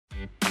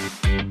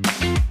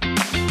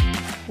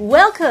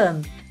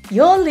Welcome!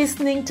 You're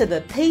listening to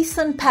the Peace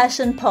and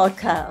Passion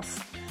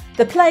podcast,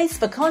 the place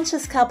for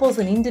conscious couples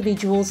and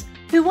individuals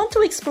who want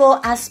to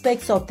explore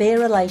aspects of their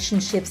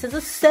relationships as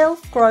a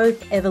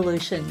self-growth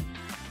evolution.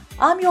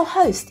 I'm your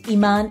host,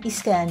 Iman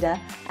Iskander,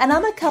 and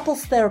I'm a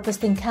couples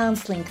therapist and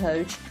counselling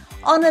coach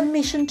on a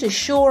mission to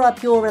shore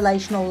up your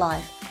relational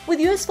life with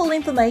useful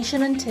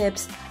information and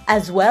tips,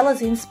 as well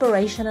as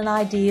inspiration and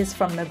ideas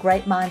from the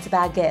great minds of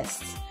our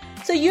guests,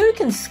 so you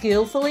can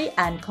skillfully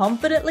and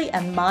confidently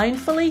and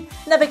mindfully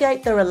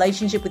navigate the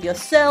relationship with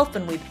yourself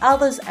and with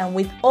others and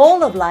with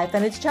all of life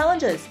and its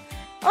challenges.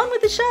 On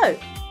with the show.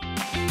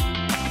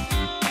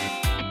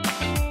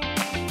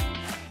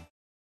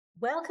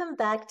 Welcome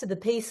back to the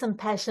Peace and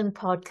Passion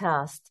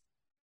podcast.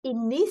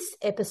 In this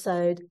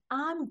episode,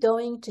 I'm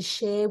going to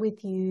share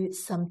with you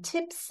some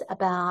tips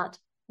about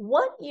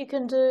what you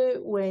can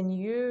do when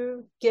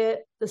you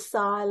get the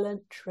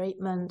silent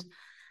treatment.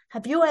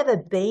 Have you ever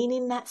been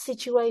in that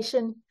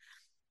situation?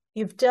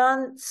 You've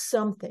done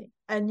something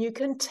and you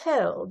can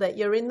tell that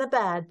you're in the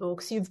bad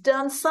books. You've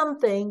done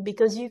something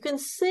because you can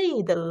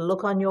see the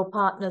look on your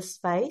partner's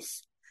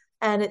face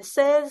and it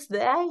says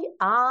they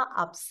are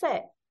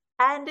upset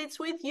and it's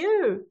with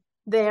you.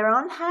 They're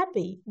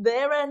unhappy.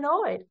 They're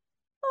annoyed.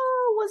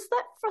 Oh, was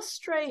that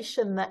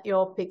frustration that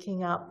you're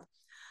picking up?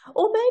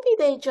 Or maybe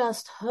they're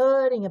just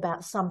hurting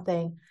about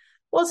something.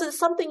 Was it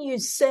something you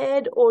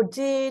said or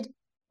did?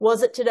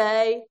 Was it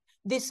today?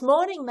 This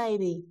morning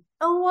maybe?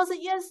 Or was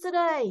it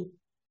yesterday?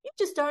 You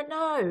just don't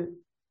know.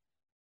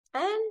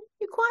 And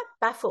you're quite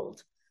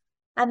baffled.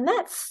 And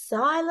that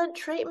silent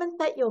treatment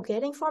that you're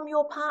getting from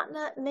your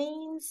partner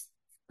means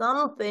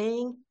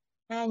something,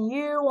 and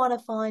you want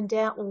to find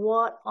out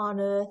what on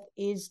earth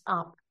is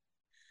up.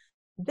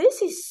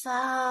 This is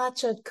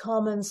such a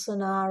common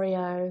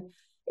scenario.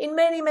 In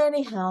many,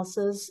 many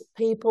houses,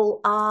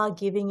 people are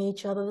giving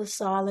each other the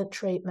silent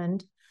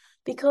treatment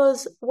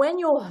because when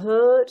you're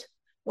hurt,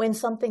 when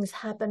something's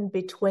happened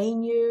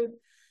between you,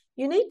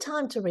 you need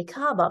time to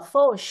recover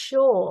for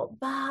sure.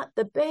 But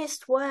the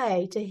best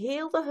way to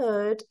heal the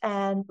hurt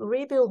and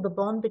rebuild the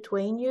bond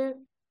between you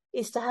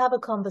is to have a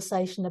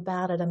conversation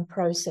about it and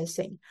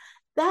processing.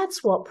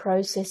 That's what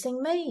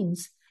processing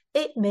means.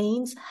 It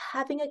means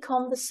having a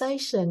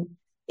conversation.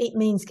 It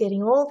means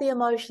getting all the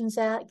emotions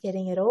out,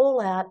 getting it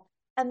all out,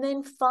 and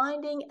then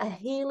finding a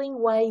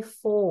healing way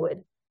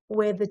forward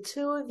where the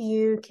two of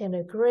you can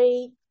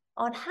agree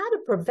on how to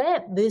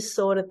prevent this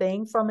sort of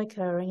thing from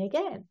occurring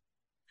again.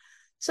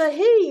 So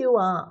here you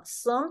are,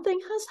 something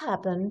has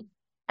happened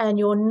and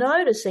you're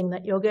noticing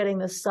that you're getting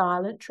the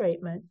silent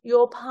treatment.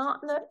 Your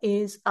partner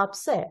is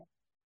upset.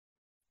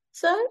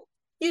 So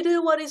you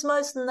do what is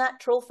most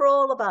natural for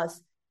all of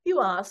us.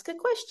 You ask a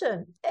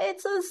question.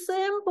 It's a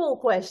simple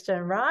question,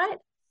 right?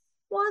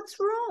 What's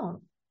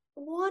wrong?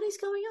 What is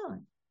going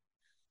on?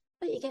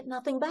 But you get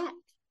nothing back.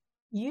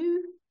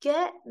 You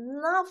get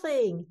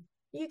nothing.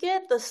 You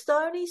get the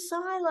stony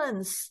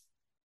silence.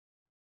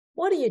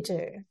 What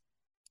do?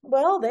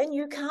 Well, then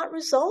you can't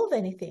resolve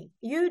anything.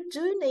 You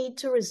do need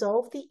to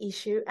resolve the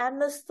issue,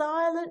 and the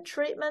silent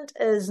treatment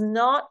is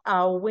not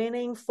a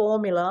winning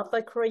formula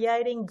for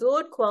creating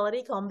good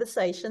quality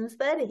conversations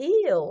that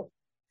heal.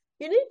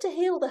 You need to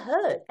heal the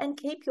hurt and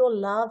keep your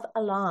love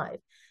alive.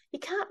 You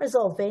can't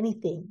resolve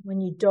anything when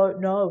you don't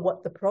know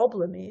what the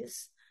problem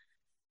is.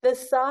 The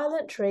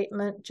silent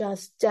treatment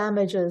just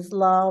damages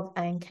love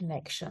and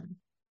connection.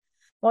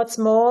 What's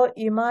more,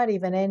 you might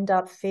even end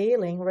up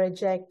feeling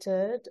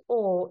rejected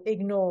or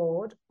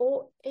ignored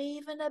or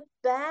even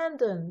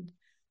abandoned,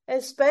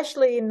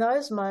 especially in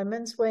those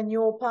moments when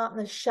your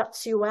partner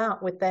shuts you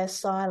out with their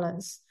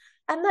silence.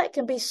 And that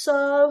can be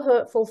so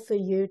hurtful for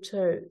you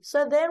too.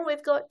 So then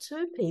we've got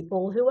two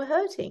people who are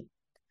hurting.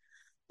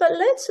 But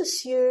let's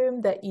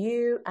assume that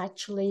you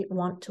actually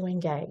want to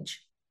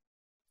engage.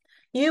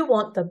 You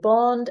want the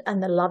bond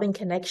and the loving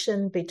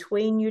connection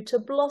between you to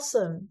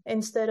blossom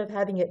instead of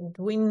having it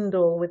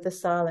dwindle with the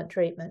silent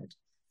treatment.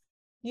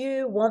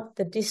 You want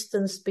the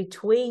distance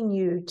between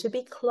you to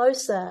be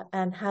closer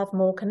and have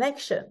more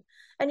connection,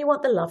 and you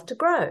want the love to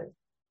grow.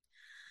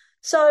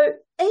 So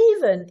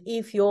even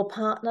if your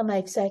partner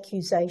makes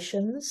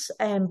accusations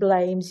and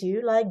blames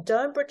you, like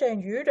don't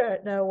pretend you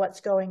don't know what's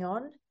going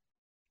on,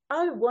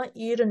 I want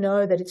you to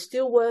know that it's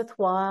still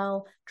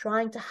worthwhile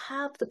trying to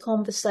have the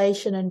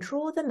conversation and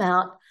draw them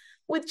out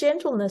with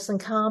gentleness and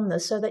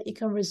calmness so that you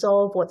can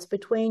resolve what's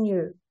between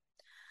you.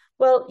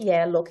 Well,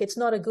 yeah, look, it's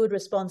not a good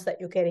response that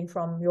you're getting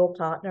from your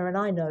partner, and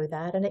I know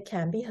that, and it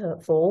can be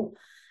hurtful,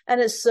 and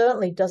it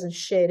certainly doesn't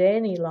shed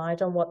any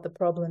light on what the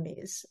problem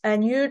is.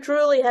 And you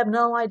truly have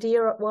no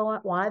idea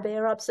why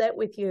they're upset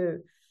with you.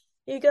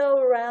 You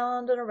go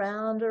around and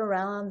around and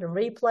around and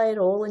replay it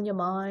all in your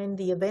mind,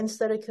 the events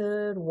that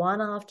occurred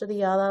one after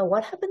the other.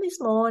 What happened this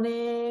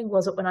morning?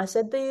 Was it when I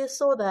said this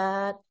or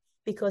that?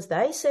 Because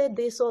they said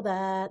this or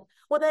that?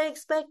 Were they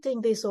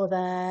expecting this or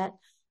that?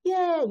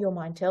 Yeah, your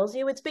mind tells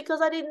you it's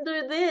because I didn't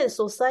do this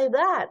or say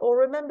that or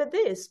remember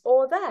this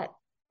or that.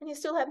 And you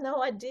still have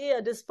no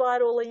idea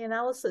despite all the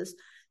analysis.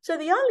 So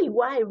the only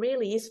way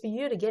really is for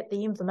you to get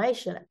the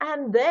information,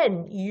 and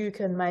then you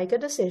can make a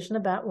decision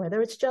about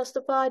whether it's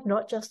justified,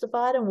 not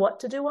justified, and what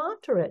to do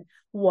after it,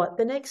 what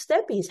the next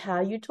step is, how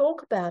you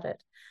talk about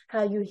it,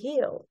 how you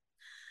heal.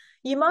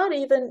 You might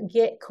even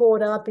get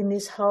caught up in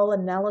this whole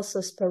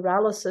analysis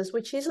paralysis,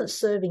 which isn't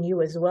serving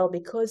you as well,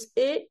 because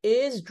it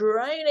is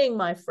draining,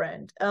 my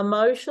friend,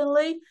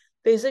 emotionally,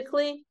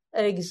 physically,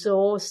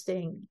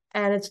 exhausting,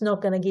 and it's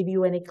not going to give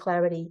you any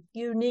clarity.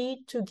 You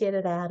need to get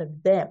it out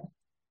of them.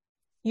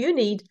 You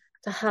need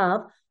to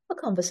have a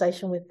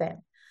conversation with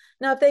them.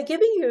 Now, if they're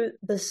giving you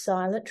the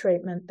silent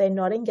treatment, they're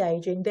not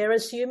engaging, they're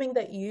assuming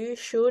that you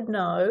should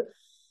know,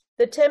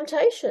 the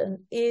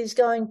temptation is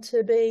going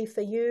to be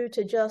for you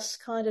to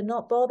just kind of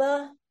not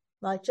bother,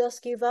 like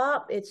just give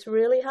up. It's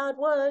really hard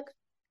work.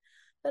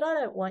 But I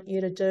don't want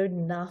you to do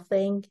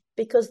nothing,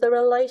 because the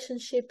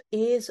relationship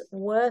is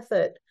worth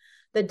it.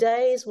 The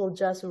days will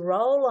just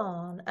roll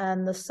on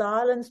and the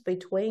silence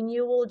between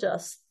you will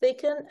just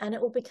thicken, and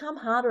it will become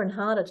harder and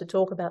harder to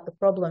talk about the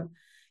problem.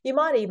 You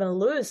might even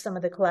lose some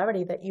of the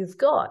clarity that you've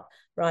got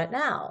right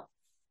now.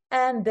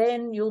 And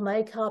then you'll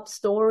make up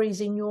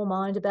stories in your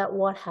mind about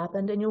what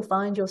happened, and you'll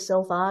find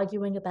yourself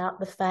arguing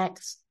about the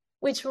facts,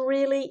 which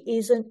really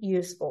isn't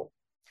useful.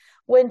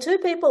 When two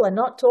people are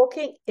not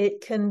talking,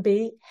 it can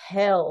be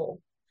hell.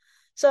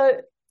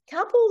 So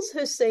couples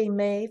who see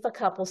me for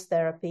couples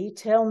therapy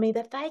tell me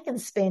that they can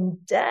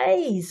spend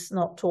days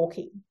not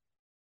talking.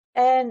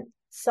 And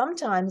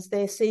sometimes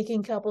they're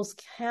seeking couples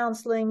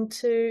counseling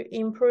to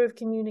improve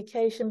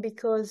communication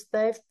because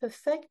they've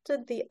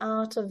perfected the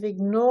art of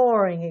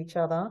ignoring each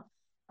other,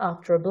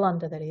 after a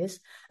blunder, that is.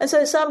 And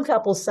so some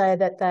couples say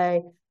that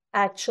they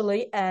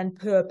actually and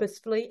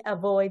purposefully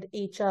avoid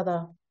each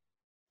other.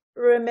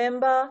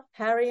 Remember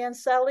Harry and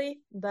Sally?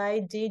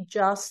 They did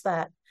just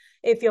that.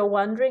 If you're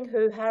wondering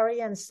who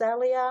Harry and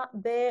Sally are,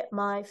 they're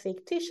my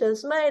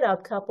fictitious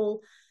made-up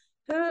couple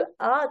who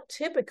are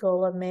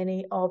typical of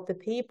many of the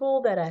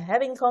people that are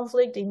having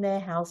conflict in their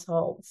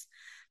households.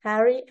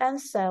 Harry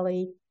and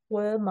Sally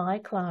were my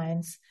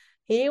clients.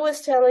 He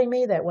was telling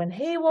me that when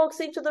he walks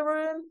into the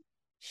room,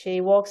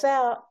 she walks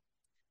out.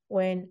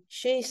 When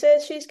she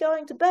says she's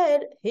going to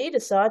bed, he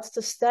decides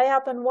to stay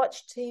up and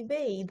watch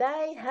TV.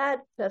 They had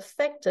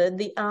perfected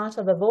the art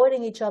of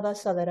avoiding each other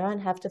so they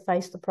don't have to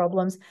face the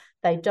problems.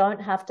 They don't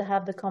have to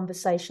have the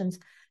conversations,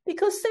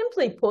 because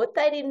simply put,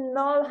 they didn't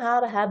know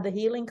how to have the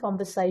healing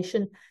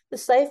conversation, the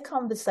safe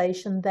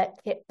conversation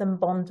that kept them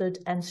bonded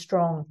and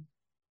strong.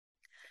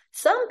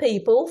 Some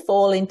people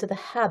fall into the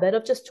habit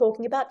of just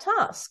talking about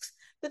tasks,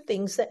 the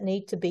things that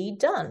need to be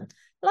done,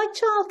 like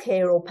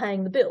childcare or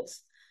paying the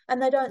bills.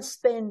 And they don't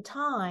spend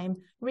time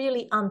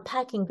really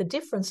unpacking the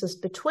differences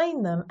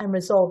between them and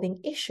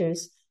resolving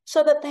issues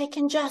so that they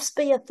can just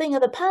be a thing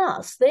of the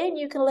past. Then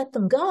you can let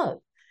them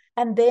go,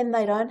 and then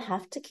they don't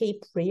have to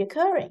keep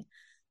reoccurring.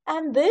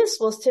 And this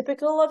was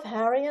typical of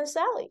Harry and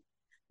Sally.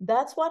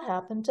 That's what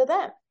happened to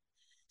them.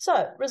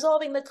 So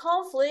resolving the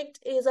conflict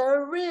is a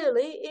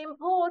really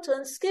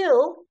important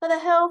skill for the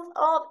health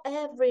of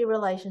every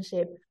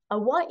relationship. I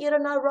want you to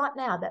know right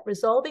now that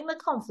resolving the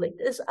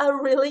conflict is a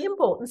really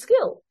important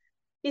skill.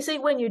 You see,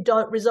 when you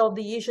don't resolve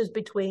the issues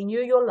between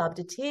you, your love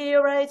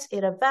deteriorates,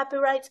 it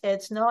evaporates.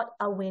 It's not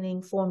a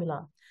winning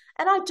formula.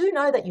 And I do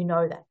know that you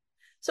know that.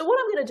 So what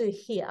I'm going to do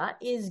here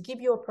is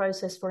give you a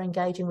process for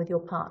engaging with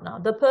your partner,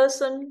 the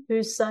person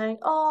who's saying,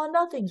 oh,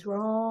 nothing's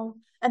wrong,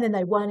 and then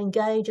they won't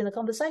engage in a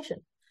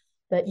conversation.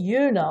 But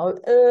you know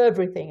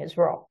everything is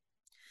wrong.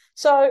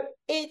 So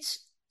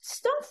it's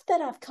stuff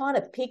that I've kind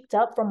of picked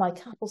up from my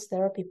couples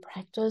therapy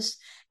practice.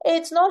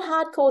 It's not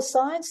hardcore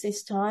science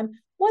this time.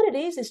 What it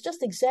is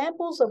just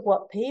examples of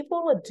what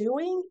people are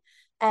doing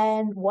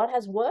and what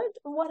has worked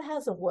and what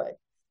hasn't worked.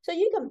 So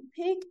you can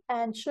pick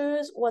and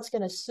choose what's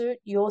going to suit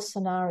your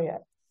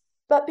scenario.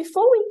 But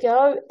before we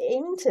go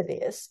into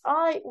this,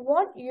 I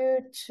want you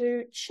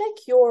to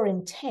check your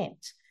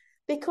intent,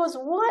 because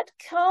what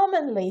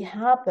commonly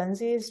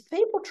happens is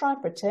people try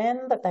and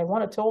pretend that they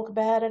want to talk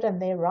about it and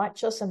they're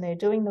righteous and they're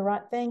doing the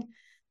right thing.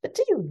 But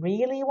do you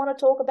really want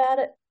to talk about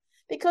it?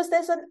 Because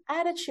there's an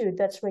attitude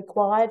that's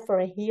required for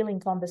a healing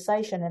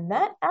conversation, and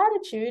that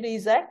attitude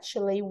is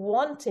actually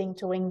wanting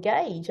to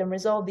engage and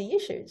resolve the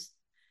issues.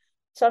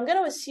 So I'm going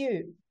to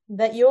assume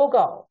that your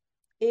goal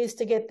is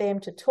to get them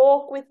to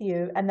talk with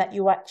you and that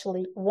you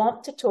actually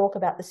want to talk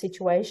about the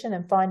situation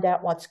and find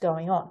out what's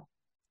going on.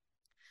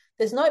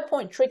 There's no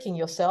point tricking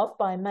yourself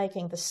by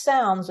making the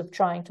sounds of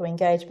trying to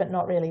engage but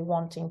not really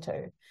wanting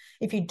to.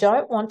 If you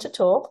don't want to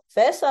talk,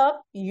 fess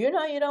up. You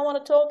know you don't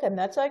want to talk, and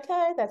that's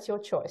okay. That's your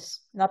choice.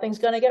 Nothing's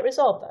going to get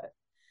resolved, though.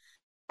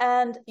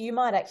 And you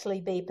might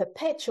actually be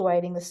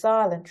perpetuating the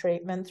silent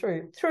treatment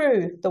through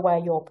the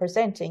way you're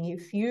presenting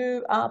if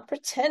you are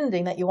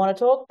pretending that you want to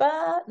talk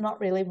but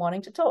not really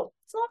wanting to talk.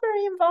 It's not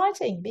very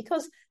inviting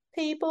because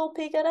people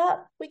pick it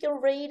up. We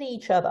can read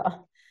each other.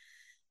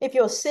 If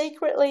you're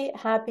secretly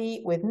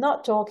happy with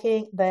not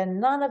talking, then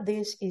none of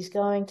this is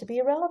going to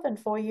be relevant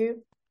for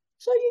you.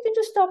 So you can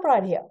just stop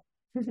right here.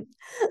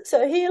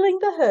 So healing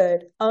the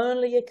hurt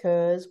only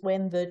occurs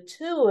when the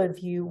two of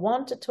you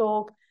want to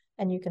talk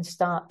and you can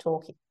start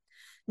talking.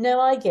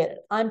 Now, I get it.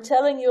 I'm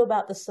telling you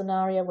about the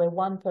scenario where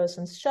one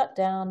person's shut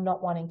down,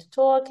 not wanting to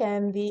talk,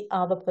 and the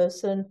other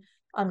person,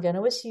 I'm going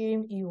to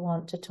assume you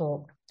want to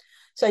talk.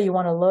 So you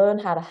want to learn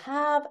how to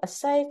have a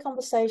safe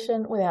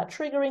conversation without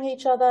triggering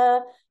each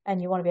other,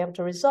 and you want to be able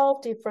to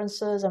resolve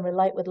differences and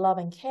relate with love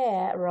and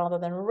care rather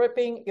than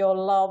ripping your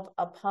love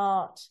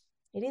apart.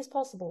 It is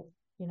possible,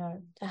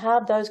 to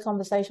have those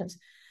conversations.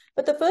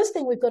 But the first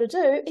thing we've got to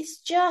do is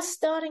just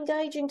start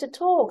engaging to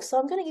talk. So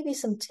I'm going to give you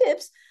some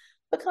tips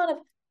for kind of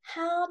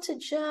how to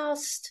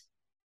just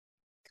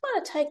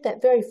kind of take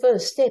that very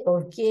first step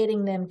of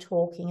getting them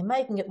talking and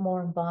making it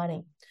more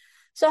inviting.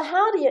 So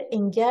how do you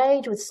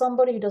engage with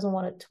somebody who doesn't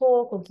want to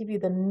talk or give you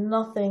the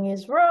nothing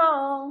is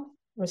wrong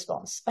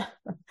response?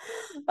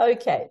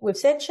 Okay, we've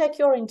said check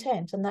your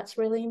intent, and that's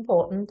really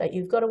important, that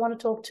you've got to want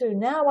to talk too.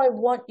 Now I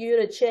want you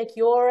to check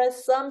your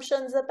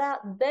assumptions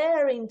about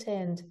their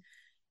intent.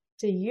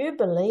 Do you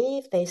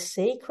believe they're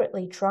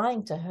secretly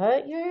trying to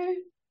hurt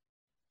you?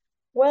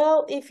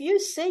 Well, if you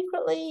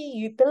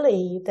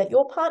believe that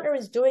your partner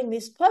is doing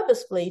this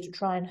purposefully to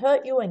try and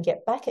hurt you and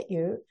get back at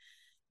you,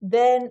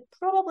 then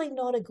probably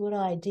not a good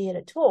idea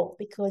to talk,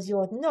 because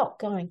you're not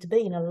going to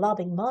be in a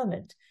loving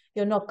moment.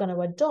 You're not going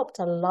to adopt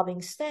a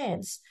loving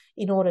stance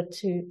in order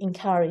to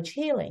encourage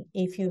healing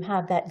if you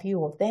have that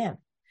view of them.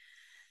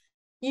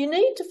 You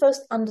need to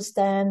first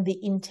understand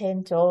the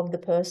intent of the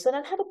person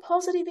and have a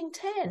positive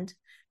intent.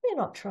 They're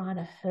not trying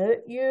to hurt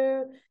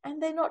you, and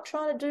they're not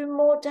trying to do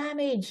more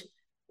damage.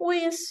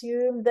 We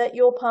assume that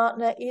your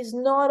partner is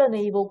not an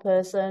evil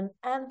person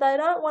and they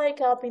don't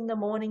wake up in the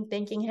morning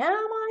thinking, how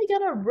am I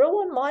going to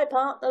ruin my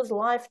partner's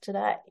life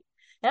today?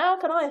 How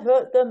can I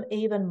hurt them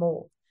even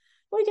more?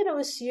 We're going to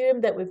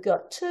assume that we've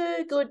got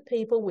two good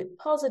people with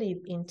positive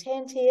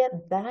intent here.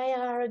 They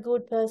are a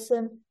good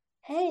person.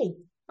 Hey,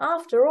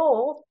 after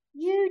all,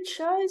 you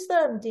chose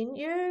them, didn't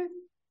you?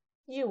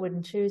 You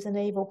wouldn't choose an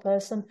evil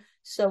person,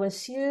 so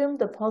assume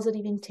the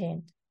positive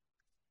intent,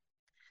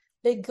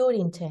 the good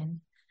intent,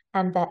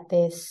 and that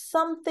there's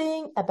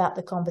something about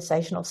the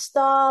conversational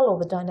style or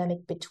the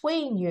dynamic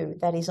between you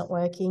that isn't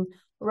working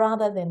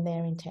rather than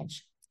their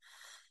intention.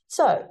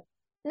 So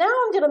now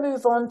I'm going to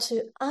move on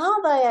to,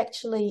 are they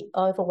actually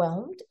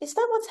overwhelmed? Is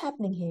that what's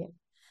happening here?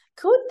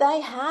 Could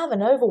they have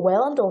an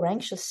overwhelmed or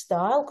anxious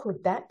style?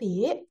 Could that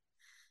be it?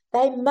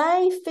 They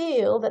may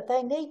feel that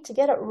they need to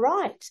get it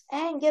right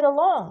and get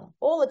along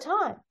all the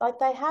time, like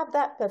they have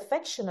that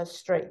perfectionist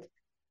streak,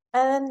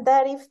 and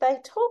that if they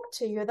talk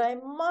to you, they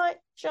might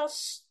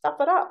just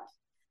stuff it up.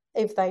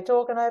 If they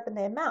talk and open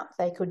their mouth,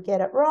 they could get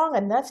it wrong,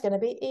 and that's going to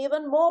be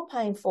even more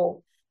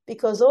painful,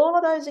 because all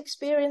of those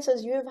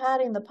experiences you've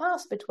had in the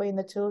past between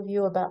the two of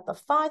you about the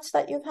fights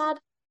that you've had,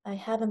 they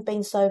haven't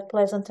been so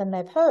pleasant and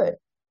they've hurt.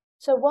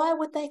 So why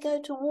would they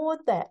go toward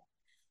that?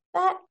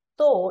 That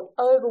thought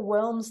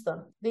overwhelms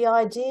them. The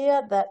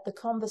idea that the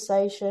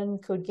conversation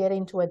could get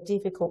into a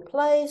difficult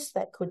place,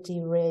 that could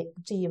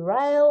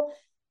derail,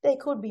 there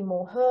could be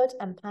more hurt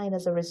and pain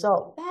as a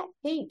result. That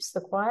keeps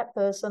the quiet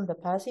person, the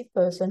passive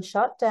person,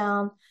 shut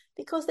down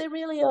because they're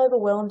really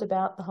overwhelmed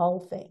about the whole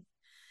thing.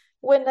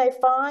 When they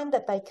find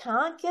that they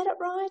can't get it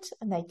right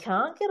and they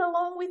can't get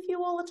along with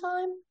you all the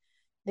time,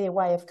 their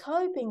way of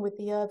coping with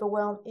the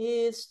overwhelm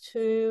is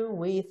to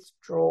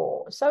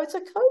withdraw. So it's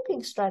a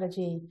coping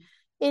strategy.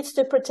 It's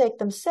to protect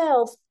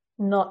themselves,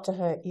 not to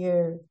hurt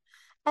you.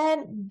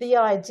 And the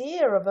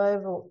idea of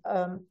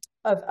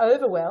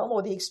overwhelm,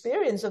 or the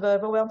experience of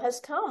overwhelm, has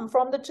come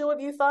from the two of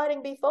you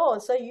fighting before.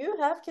 So you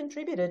have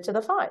contributed to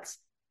the fights.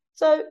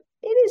 So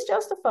it is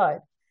justified.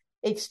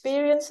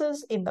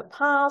 Experiences in the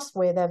past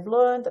where they've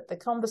learned that the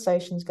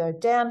conversations go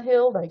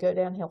downhill, they go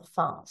downhill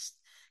fast.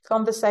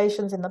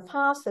 Conversations in the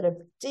past that have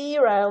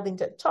derailed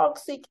into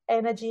toxic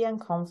energy and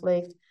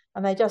conflict,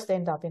 and they just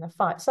end up in a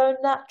fight. So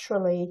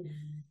naturally,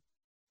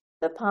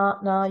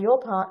 your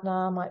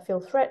partner might feel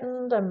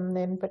threatened and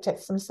then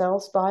protects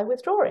themselves by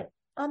withdrawing.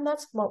 And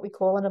that's what we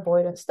call an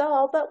avoidance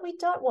style, but we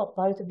don't want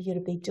both of you to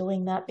be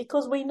doing that,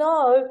 because we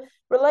know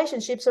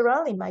relationships are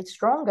only made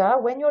stronger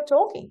when you're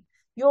talking.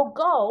 Your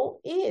goal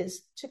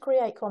is to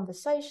create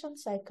conversation,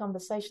 safe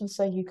conversation,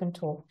 so you can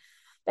talk.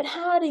 But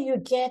how do you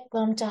get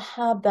them to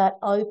have that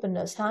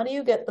openness? How do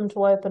you get them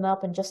to open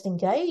up and just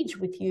engage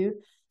with you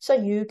so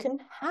you can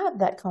have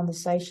that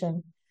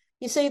conversation?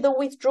 You see, the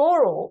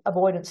withdrawal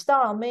avoidance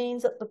style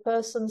means that the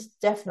person's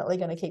definitely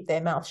going to keep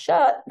their mouth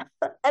shut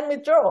and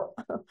withdraw.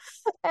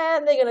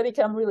 And they're going to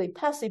become really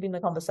passive in the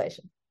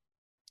conversation,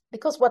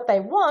 because what they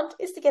want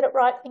is to get it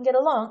right and get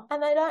along,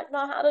 and they don't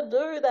know how to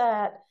do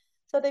that.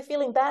 So they're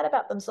feeling bad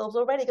about themselves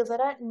already because they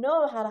don't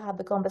know how to have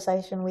the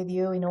conversation with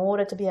you in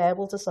order to be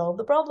able to solve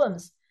the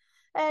problems.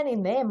 And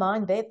in their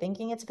mind, they're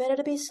thinking it's better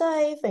to be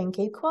safe and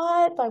keep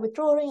quiet by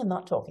withdrawing and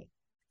not talking.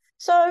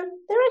 So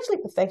they're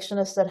actually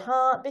perfectionists at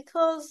heart,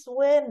 because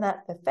when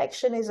that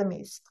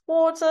perfectionism is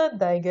thwarted,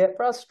 they get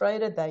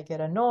frustrated, they get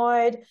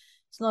annoyed.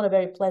 It's not a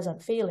very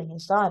pleasant feeling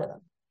inside of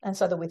them. And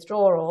so the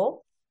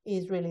withdrawal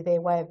is really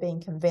their way of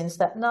being convinced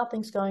that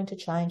nothing's going to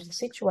change the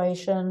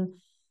situation,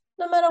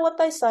 no matter what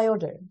they say or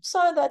do.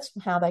 So that's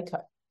how they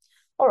cope.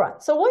 All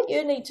right, so what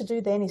you need to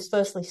do then is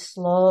firstly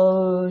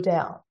slow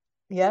down.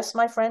 Yes,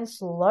 my friend,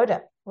 slow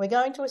down. We're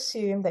going to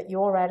assume that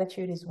your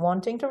attitude is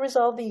wanting to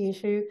resolve the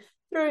issue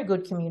through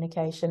good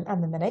communication,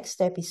 and then the next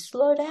step is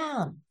slow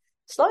down.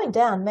 Slowing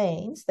down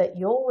means that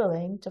you're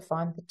willing to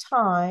find the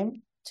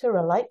time to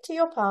relate to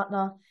your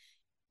partner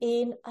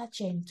in a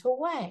gentle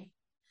way.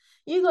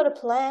 You got to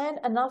plan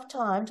enough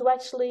time to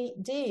actually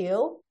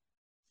deal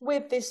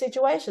with this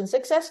situation,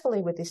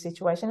 successfully with this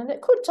situation, and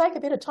it could take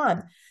a bit of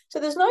time. So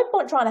there's no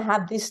point trying to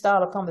have this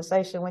style of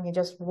conversation when you're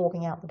just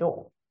walking out the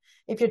door.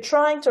 If you're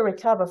trying to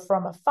recover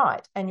from a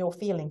fight and you're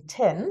feeling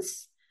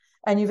tense,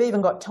 and you've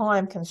even got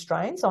time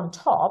constraints on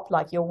top,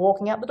 like you're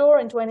walking out the door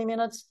in 20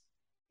 minutes,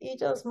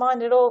 you'll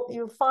find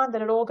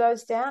that it all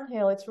goes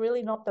downhill. It's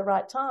really not the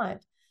right time.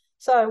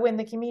 So when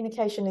the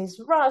communication is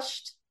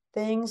rushed,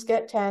 things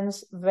get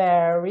tense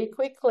very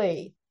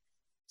quickly.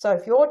 So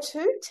if you're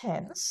too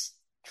tense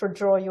to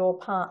draw your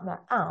partner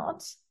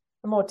out,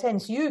 the more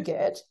tense you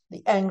get,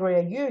 the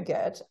angrier you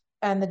get,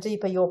 and the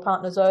deeper your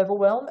partner's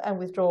overwhelmed and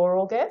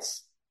withdrawal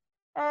gets,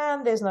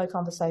 and there's no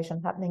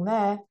conversation happening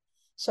there.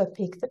 So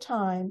pick the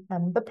time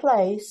and the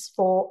place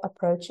for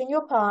approaching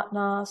your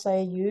partner.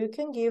 Say you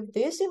can give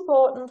this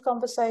important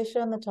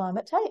conversation the time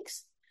it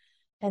takes.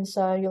 And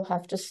so you'll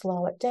have to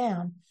slow it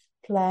down.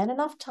 Plan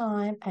enough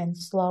time and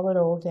slow it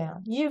all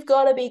down. You've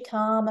got to be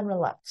calm and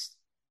relaxed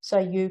so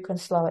you can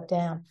slow it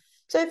down.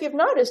 So if you've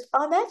noticed,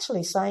 I'm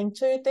actually saying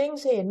two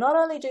things here. Not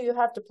only do you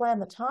have to plan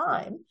the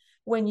time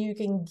when you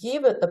can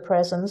give it the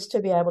presence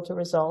to be able to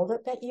resolve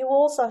it, but you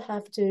also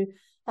have to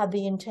have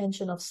the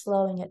intention of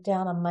slowing it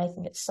down and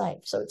making it safe.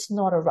 So it's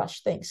not a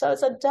rush thing. So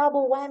it's a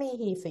double whammy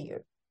here for you.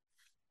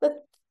 The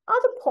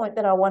other point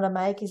that I want to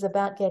make is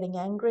about getting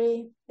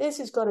angry. This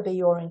has got to be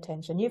your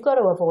intention. You've got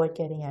to avoid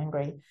getting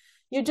angry.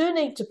 You do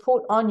need to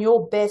put on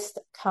your best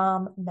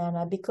calm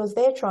manner because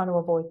they're trying to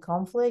avoid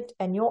conflict,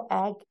 and your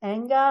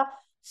anger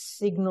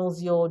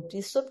signals your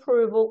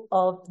disapproval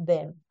of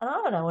them. And I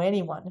don't know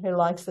anyone who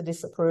likes the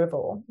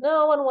disapproval.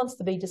 No one wants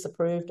to be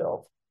disapproved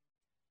of.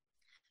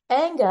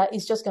 Anger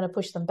is just going to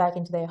push them back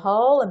into their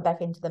hole and back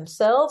into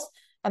themselves,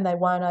 and they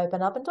won't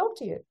open up and talk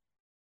to you.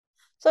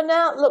 So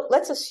now, look,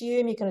 let's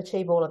assume you can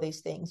achieve all of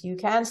these things. You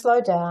can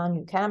slow down,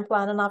 you can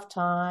plan enough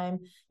time,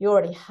 you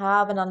already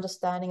have an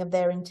understanding of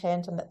their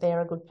intent and that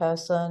they're a good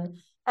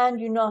person, and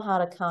you know how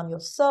to calm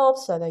yourself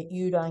so that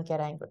you don't get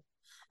angry.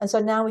 And so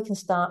now we can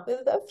start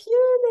with a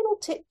few little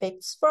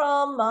tidbits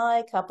from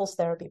my couples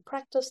therapy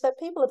practice that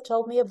people have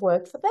told me have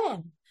worked for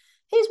them.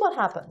 Here's what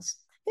happens.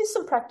 Here's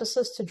some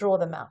practices to draw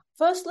them out.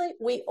 Firstly,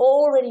 we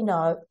already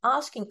know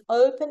asking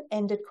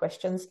open-ended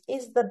questions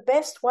is the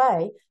best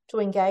way to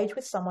engage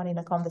with someone in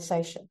a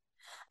conversation.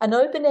 An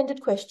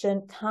open-ended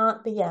question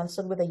can't be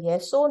answered with a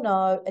yes or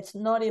no. It's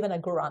not even a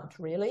grunt,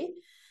 really.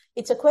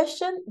 It's a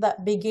question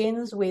that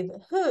begins with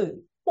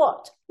who,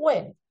 what,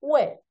 when,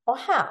 where, or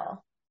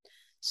how.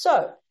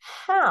 So,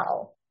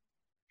 how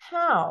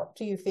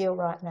do you feel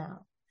right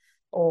now?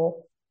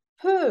 Or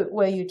who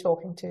were you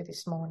talking to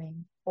this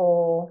morning?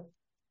 Or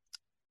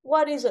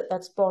what is it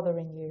that's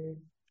bothering you?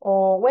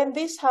 Or when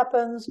this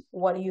happens,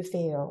 what do you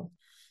feel?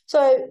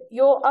 So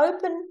your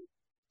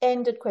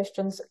open-ended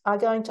questions are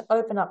going to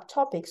open up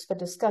topics for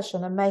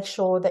discussion and make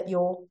sure that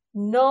your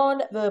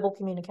non-verbal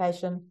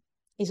communication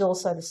is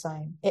also the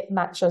same. It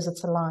matches,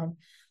 it's aligned.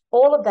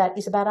 All of that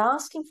is about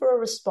asking for a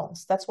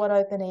response. That's what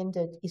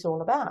open-ended is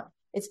all about.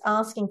 It's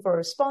asking for a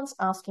response,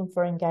 asking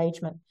for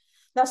engagement.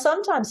 Now,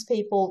 sometimes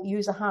people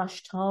use a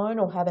harsh tone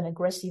or have an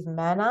aggressive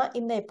manner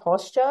in their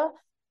posture,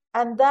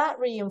 and that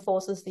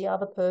reinforces the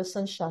other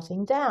person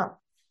shutting down.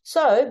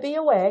 So be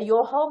aware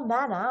your whole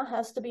manner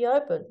has to be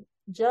open,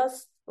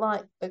 just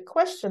like the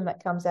question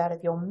that comes out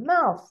of your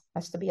mouth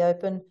has to be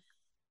open,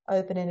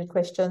 open-ended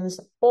questions.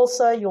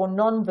 Also, your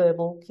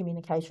non-verbal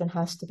communication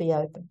has to be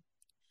open.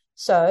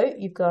 So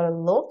you've got to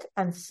look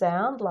and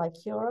sound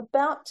like you're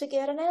about to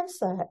get an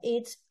answer.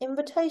 It's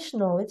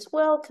invitational, it's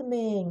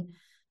welcoming,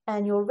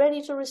 and you're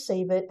ready to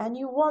receive it, and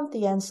you want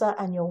the answer,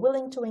 and you're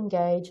willing to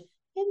engage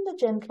in the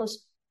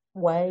gentlest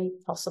way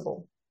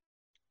possible.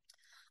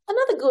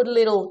 Another good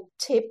little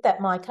tip that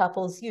my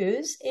couples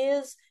use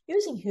is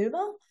using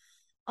humor.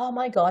 Oh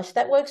my gosh,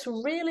 that works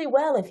really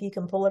well if you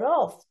can pull it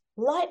off.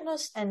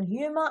 Lightness and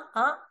humor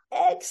are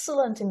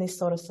excellent in this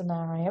sort of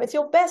scenario. It's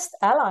your best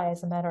ally,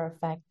 as a matter of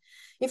fact.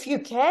 If you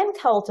can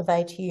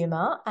cultivate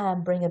humor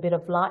and bring a bit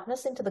of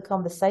lightness into the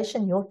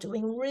conversation, you're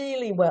doing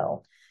really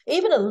well.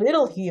 Even a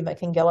little humor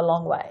can go a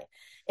long way.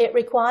 It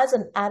requires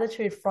an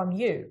attitude from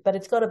you, but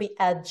it's got to be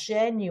a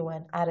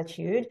genuine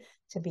attitude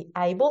to be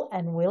able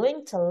and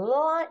willing to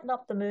lighten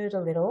up the mood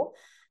a little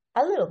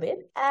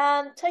bit,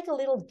 and take a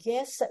little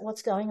guess at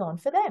what's going on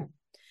for them.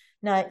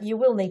 Now, you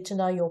will need to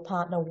know your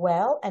partner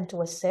well and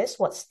to assess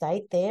what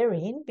state they're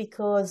in,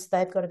 because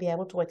they've got to be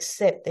able to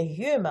accept the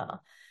humor,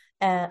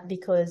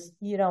 because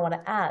you don't want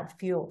to add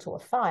fuel to a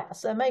fire.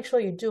 So make sure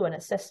you do an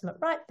assessment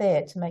right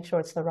there to make sure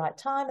it's the right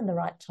time and the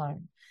right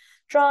tone.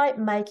 Try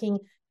making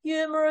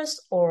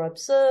humorous or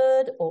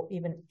absurd or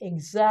even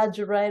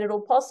exaggerated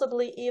or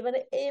possibly even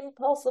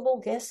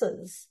impossible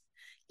guesses.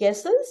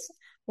 Guesses?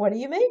 What do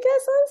you mean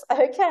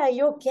guesses? Okay,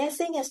 you're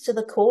guessing as to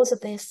the cause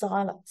of their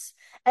silence,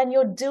 and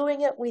you're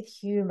doing it with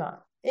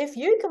humor. If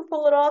you can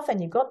pull it off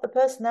and you've got the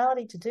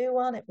personality to do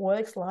one, it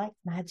works like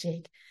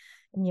magic.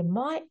 And you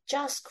might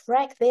just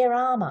crack their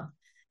armor,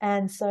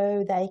 and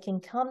so they can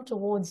come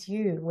towards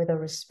you with a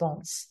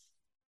response.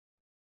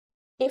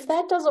 If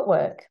that doesn't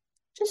work,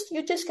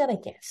 you're just going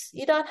to guess.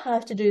 You don't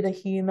have to do the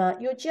humor.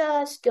 You're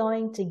just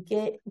going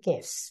to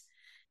guess.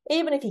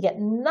 Even if you get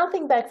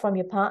nothing back from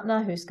your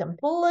partner who's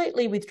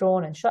completely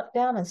withdrawn and shut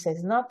down and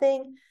says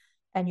nothing,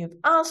 and you've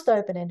asked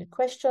open-ended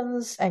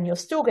questions and you're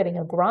still getting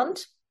a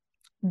grunt,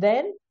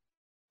 then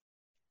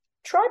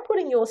try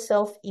putting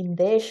yourself in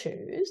their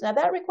shoes. Now,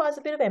 that requires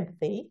a bit of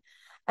empathy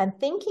and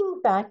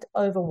thinking back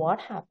over what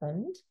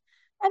happened,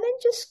 and then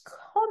just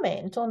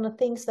comment on the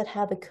things that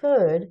have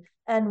occurred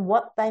and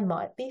what they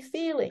might be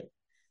feeling.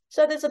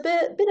 So there's a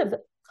bit of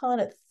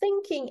kind of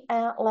thinking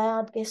out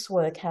loud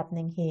guesswork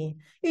happening here.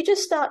 You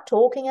just start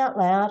talking out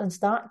loud and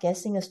start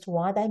guessing as to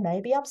why they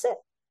may be upset.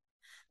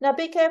 Now,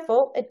 be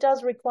careful. It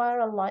does require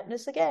a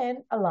lightness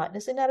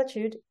in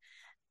attitude,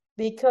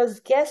 because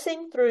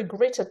guessing through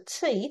gritted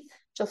teeth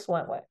just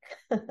won't work.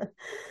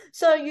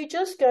 So you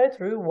just go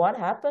through what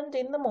happened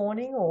in the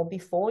morning or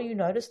before you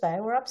notice they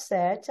were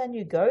upset, and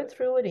you go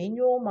through it in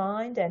your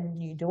mind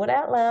and you do it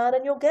out loud,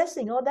 and you're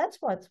guessing, oh, that's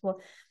what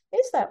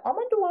is that? I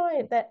wonder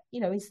why that,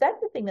 is that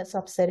the thing that's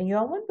upsetting you?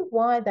 I wonder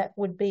why that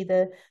would be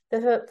the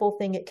hurtful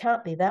thing. It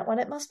can't be that one.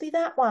 It must be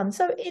that one.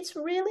 So it's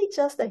really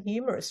just a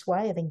humorous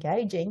way of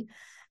engaging.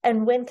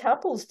 And when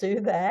couples do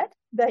that,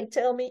 they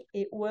tell me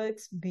it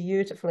works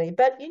beautifully.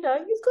 But, you've got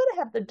to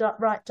have the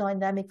right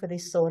dynamic for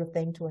this sort of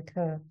thing to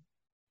occur.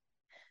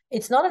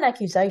 It's not an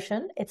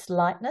accusation. It's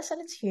lightness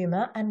and it's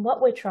humor. And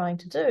what we're trying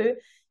to do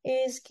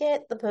is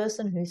get the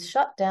person who's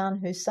shut down,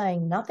 who's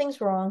saying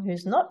nothing's wrong,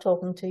 who's not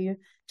talking to you,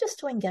 just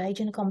to engage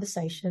in a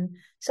conversation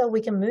so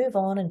we can move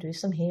on and do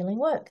some healing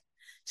work.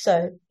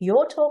 So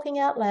you're talking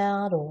out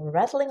loud or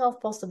rattling off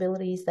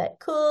possibilities that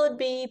could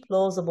be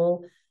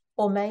plausible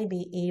or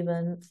maybe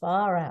even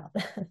far out.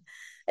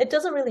 It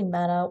doesn't really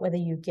matter whether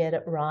you get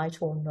it right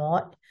or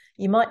not.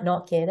 You might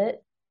not get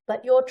it,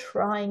 but you're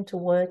trying to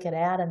work it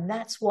out, and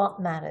that's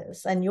what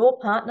matters. And your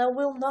partner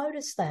will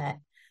notice that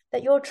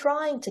you're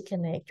trying to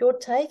connect. You're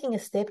taking a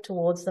step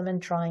towards them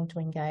and trying to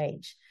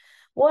engage.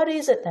 What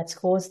is it that's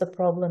caused the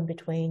problem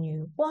between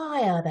you?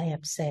 Why are they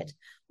upset?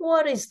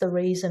 What is the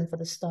reason for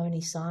the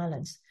stony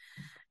silence?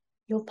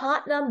 Your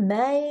partner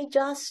may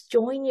just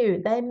join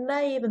you. They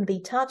may even be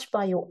touched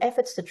by your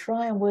efforts to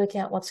try and work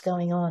out what's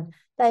going on.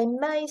 They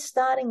may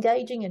start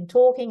engaging and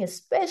talking,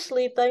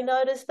 especially if they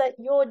notice that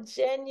you're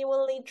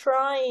genuinely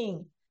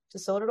trying to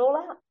sort it all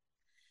out.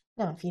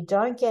 Now, if you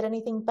don't get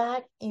anything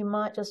back, you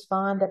might just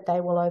find that they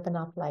will open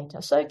up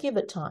later. So give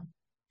it time.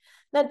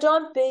 Now,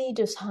 don't be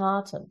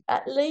disheartened.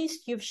 At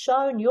least you've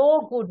shown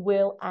your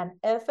goodwill and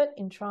effort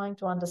in trying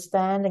to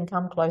understand and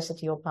come closer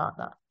to your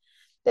partner.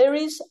 There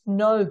is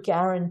no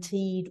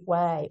guaranteed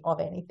way of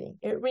anything.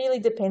 It really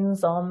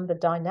depends on the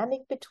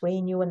dynamic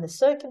between you and the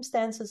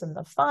circumstances and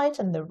the fight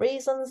and the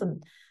reasons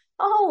and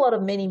a whole lot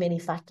of many, many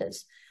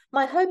factors.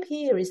 My hope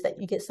here is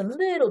that you get some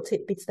little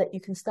tidbits that you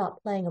can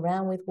start playing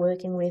around with,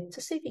 working with,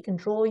 to see if you can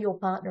draw your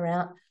partner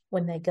out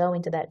when they go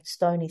into that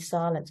stony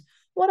silence.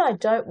 What I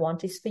don't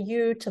want is for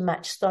you to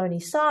match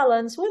stony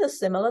silence with a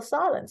similar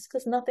silence,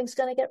 because nothing's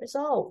going to get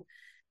resolved.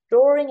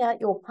 Drawing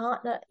out your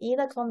partner in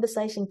a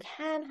conversation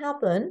can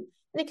happen,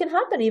 and it can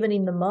happen even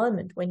in the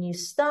moment when you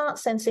start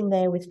sensing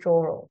their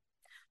withdrawal.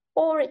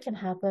 Or it can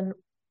happen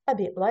a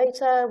bit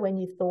later when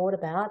you've thought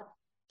about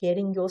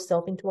getting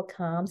yourself into a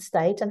calm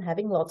state and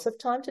having lots of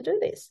time to do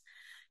this.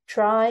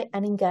 Try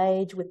and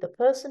engage with the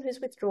person who's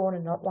withdrawn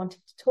and not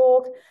wanting to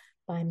talk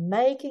by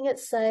making it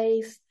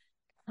safe,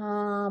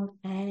 calm,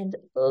 and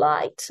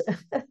light.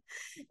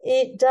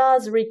 It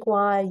does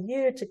require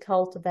you to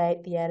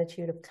cultivate the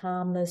attitude of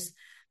calmness,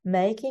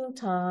 making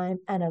time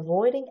and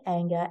avoiding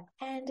anger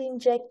and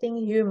injecting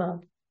humor.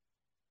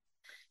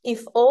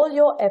 If all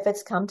your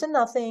efforts come to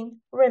nothing,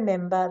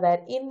 remember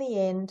that in the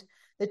end,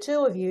 the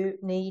two of you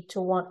need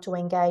to want to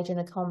engage in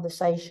a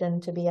conversation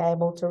to be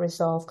able to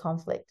resolve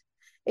conflict.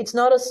 It's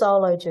not a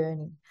solo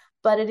journey,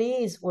 but it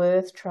is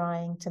worth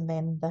trying to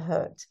mend the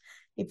hurt.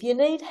 If you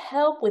need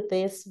help with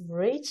this,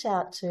 reach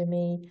out to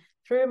me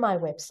through my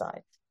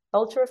website,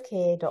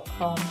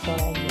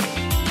 cultureofcare.com.au.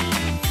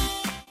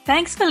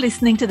 Thanks for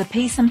listening to the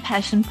Peace and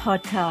Passion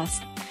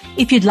podcast.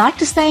 If you'd like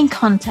to stay in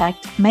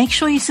contact, make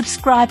sure you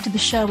subscribe to the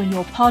show in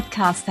your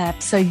podcast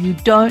app so you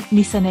don't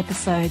miss an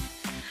episode.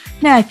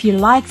 Now, if you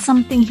like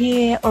something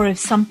here or if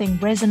something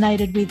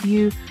resonated with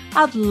you,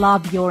 I'd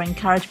love your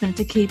encouragement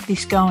to keep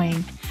this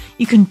going.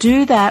 You can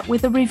do that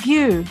with a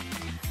review,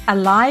 a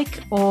like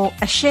or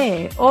a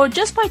share, or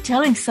just by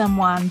telling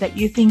someone that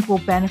you think will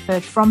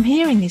benefit from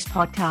hearing this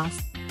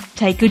podcast.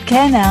 Take good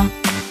care now.